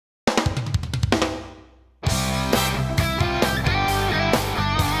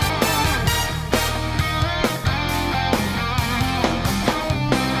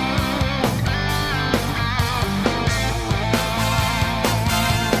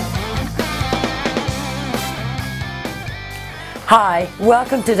Hi,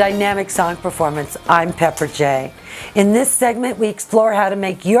 welcome to Dynamic Song Performance. I'm Pepper J. In this segment, we explore how to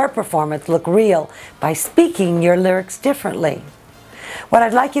make your performance look real by speaking your lyrics differently. What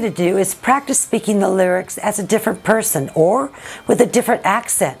I'd like you to do is practice speaking the lyrics as a different person or with a different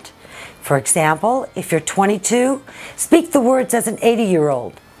accent. For example, if you're 22, speak the words as an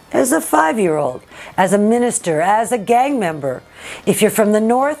 80-year-old, as a 5-year-old, as a minister, as a gang member. If you're from the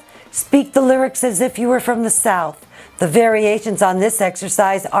North, speak the lyrics as if you were from the South. The variations on this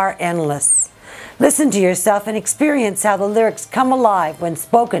exercise are endless. Listen to yourself and experience how the lyrics come alive when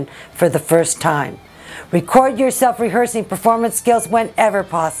spoken for the first time. Record yourself rehearsing performance skills whenever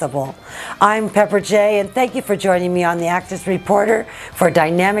possible. I'm Pepper J, and thank you for joining me on the Actors Reporter for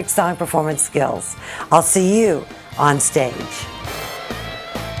Dynamic Song Performance Skills. I'll see you on stage.